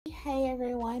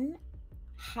everyone.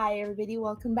 Hi everybody,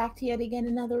 welcome back to yet again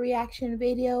another reaction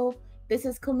video. This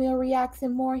is Camille Reacts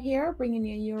and More here, bringing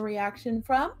you a new reaction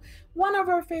from one of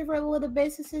our favorite little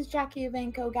businesses, Jackie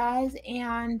Evancho, guys,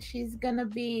 and she's gonna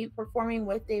be performing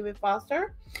with David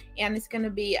Foster, and it's gonna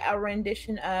be a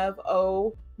rendition of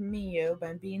Oh Mio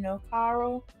Babbino,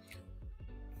 Caro.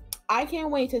 I can't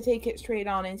wait to take it straight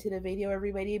on into the video,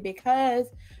 everybody, because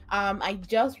I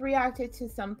just reacted to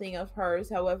something of hers.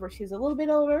 However, she's a little bit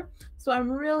older, so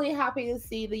I'm really happy to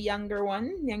see the younger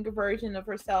version of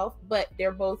herself, but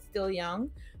they're both still young.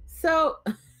 So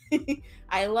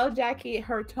I love Jackie.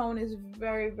 Her tone is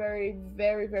very, very,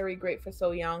 very, very great for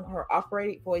so young. Her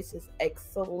operatic voice is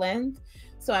excellent.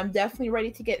 So I'm definitely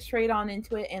ready to get straight on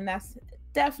into it, and that's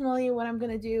definitely what I'm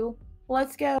going to do.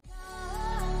 Let's go.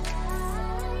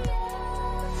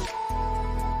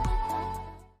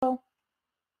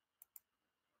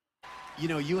 You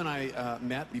know, you and I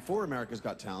met before America's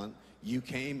Got Talent. You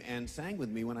came and sang with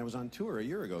me when I was on tour a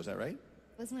year ago. Is that right?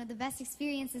 It was one of the best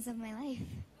experiences of my life.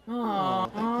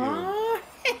 Oh, thank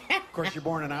you. Of course, you're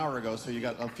born an hour ago, so you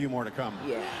got a few more to come.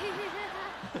 Yeah.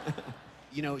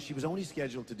 You know, she was only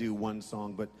scheduled to do one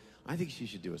song, but I think she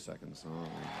should do a second song.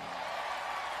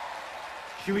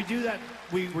 Should we do that?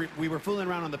 We were fooling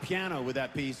around on the piano with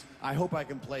that piece. I hope I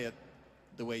can play it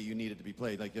the way you need it to be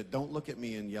played. Like, don't look at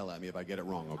me and yell at me if I get it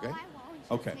wrong, okay? Oh, I won't.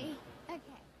 Okay. Me. Okay.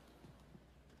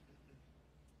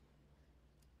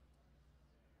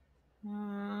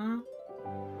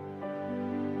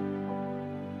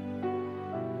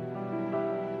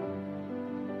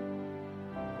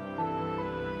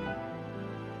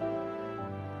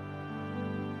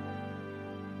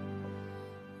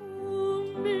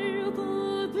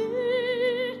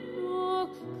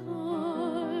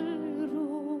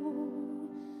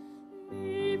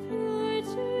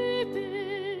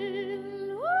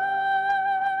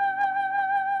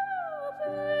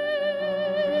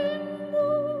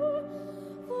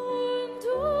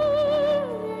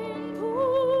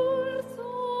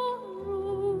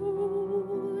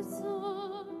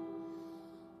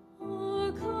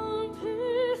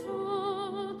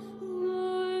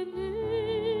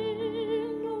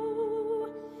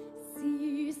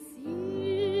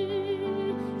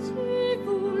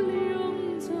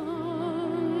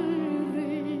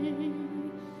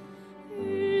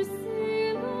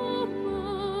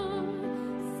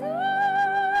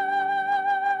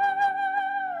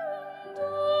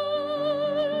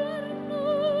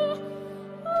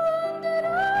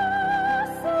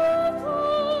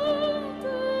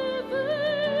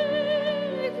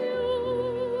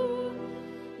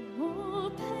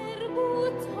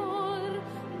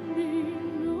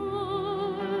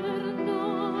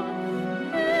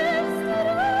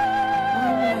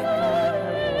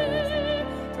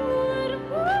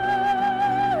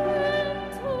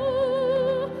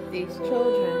 These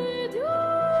children.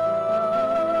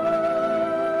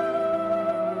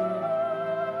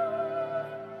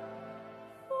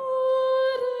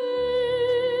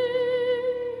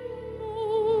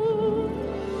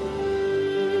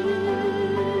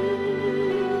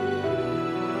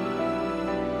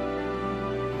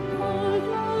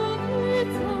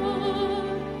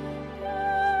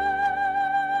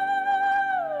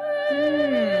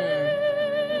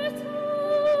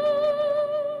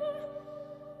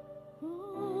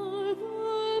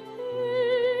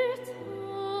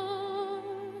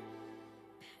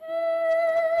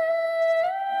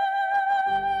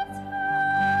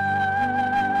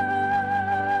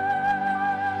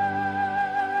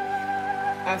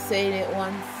 I've said it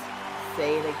once,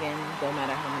 say it again, no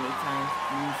matter how many times,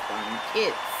 these darn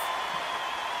kids.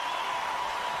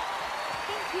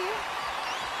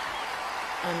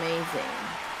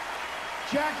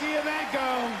 Jackie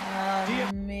Evancho!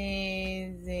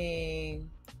 Amazing.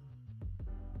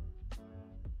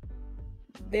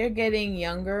 They're getting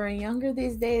younger and younger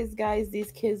these days, guys.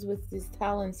 These kids with these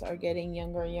talents are getting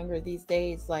younger and younger these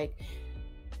days. Like,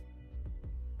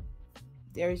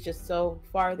 there's just so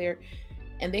far there.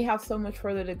 And they have so much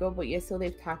further to go, but yet still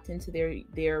they've tapped into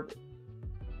their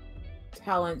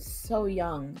talents so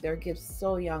young, their gifts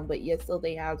so young, but yet still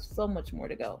they have so much more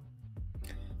to go.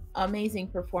 Amazing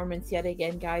performance yet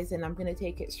again, guys, and I'm going to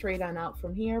take it straight on out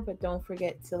from here, but don't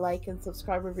forget to like and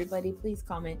subscribe, everybody. Please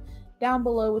comment down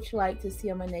below what you like to see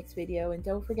on my next video, and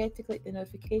don't forget to click the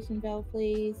notification bell,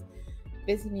 please.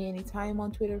 Visit me anytime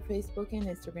on Twitter, Facebook, and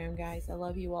Instagram, guys. I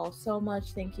love you all so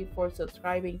much. Thank you for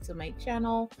subscribing to my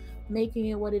channel, making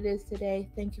it what it is today.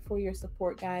 Thank you for your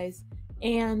support, guys.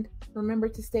 And remember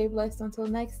to stay blessed until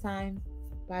next time.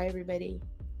 Bye, everybody.